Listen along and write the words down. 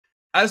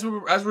as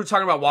we're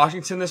talking about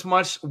Washington this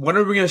much, when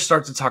are we going to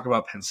start to talk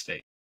about Penn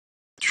State?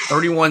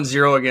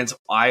 31-0 against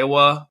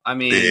Iowa. I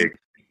mean,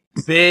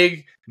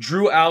 big.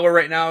 Drew Allar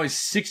right now is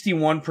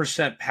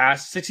 61%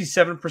 pass,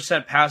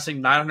 67%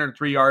 passing,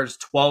 903 yards,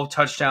 12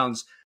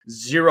 touchdowns,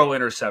 0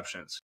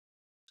 interceptions.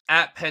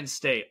 At Penn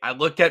State, I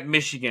look at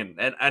Michigan,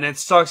 and it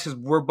sucks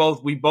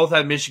because we both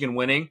had Michigan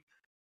winning.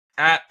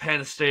 At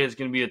Penn State is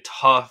going to be a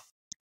tough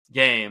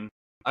game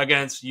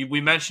against you.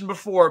 We mentioned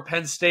before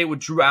Penn State with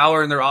Drew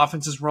Allar and their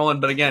offense is rolling,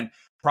 but again,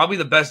 probably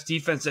the best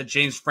defense that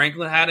James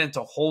Franklin had, and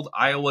to hold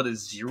Iowa to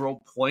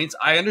 0 points.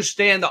 I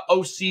understand the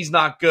OC's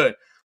not good,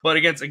 but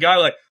against a guy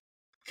like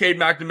Cade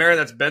McNamara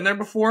that's been there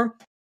before,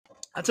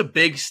 that's a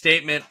big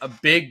statement, a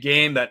big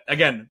game that,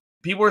 again,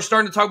 people are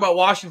starting to talk about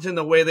Washington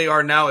the way they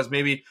are now as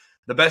maybe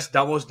the best,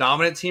 most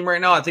dominant team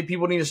right now. I think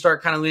people need to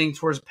start kind of leaning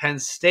towards Penn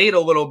State a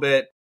little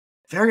bit.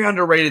 Very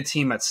underrated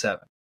team at 7.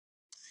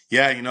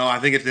 Yeah, I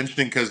think it's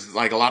interesting because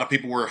like a lot of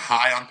people were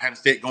high on Penn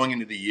State going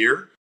into the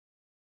year,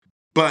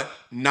 but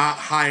not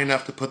high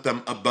enough to put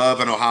them above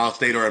an Ohio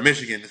State or a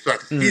Michigan to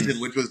start the season,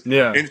 which was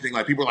interesting.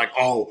 Like people were like,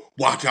 oh,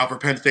 watch out for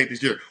Penn State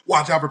this year.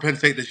 Watch out for Penn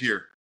State this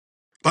year.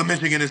 But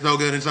Michigan is so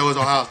good and so is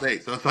Ohio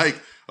State. So it's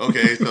like,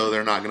 okay, so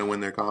they're not going to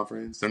win their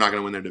conference. They're not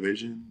going to win their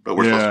division, but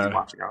we're supposed to be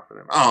watching out for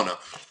them. I don't know.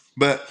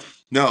 But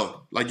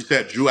no, like you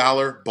said, Drew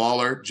Allar,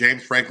 baller.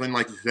 James Franklin,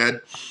 like you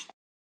said,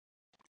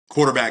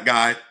 quarterback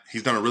guy.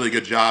 He's done a really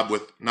good job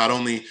with not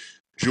only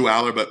Drew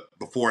Allar, but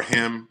before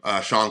him,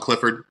 Sean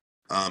Clifford,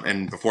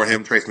 and before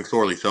him, Trace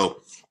McSorley.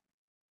 So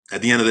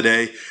at the end of the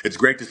day, it's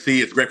great to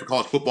see. It's great for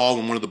college football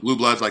when one of the blue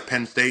bloods like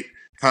Penn State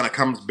kind of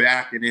comes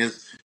back and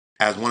is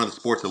as one of the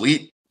sports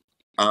elite.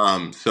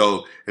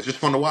 So it's just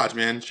fun to watch,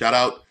 man. Shout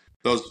out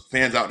those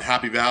fans out in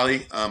Happy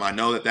Valley. I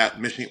know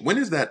that Michigan. When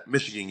is that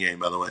Michigan game,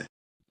 by the way?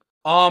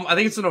 I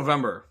think it's in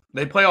November.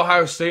 They play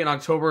Ohio State in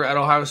October at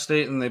Ohio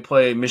State, and they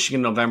play Michigan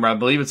in November. I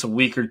believe it's a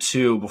week or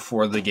two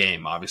before the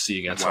game, obviously,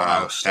 against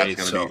Ohio State.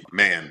 That's going to be,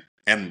 man.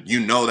 And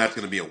that's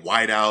going to be a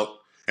whiteout,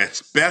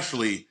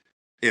 especially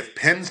if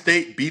Penn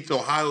State beats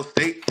Ohio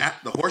State at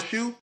the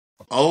Horseshoe.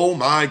 Oh,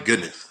 my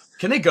goodness.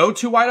 Can they go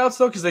 2 whiteouts,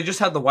 though? Because they just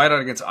had the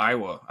whiteout against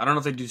Iowa. I don't know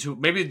if they do 2.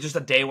 Maybe just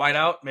a day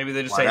whiteout. Maybe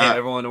they just say, hey,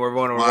 everyone, we're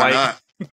white.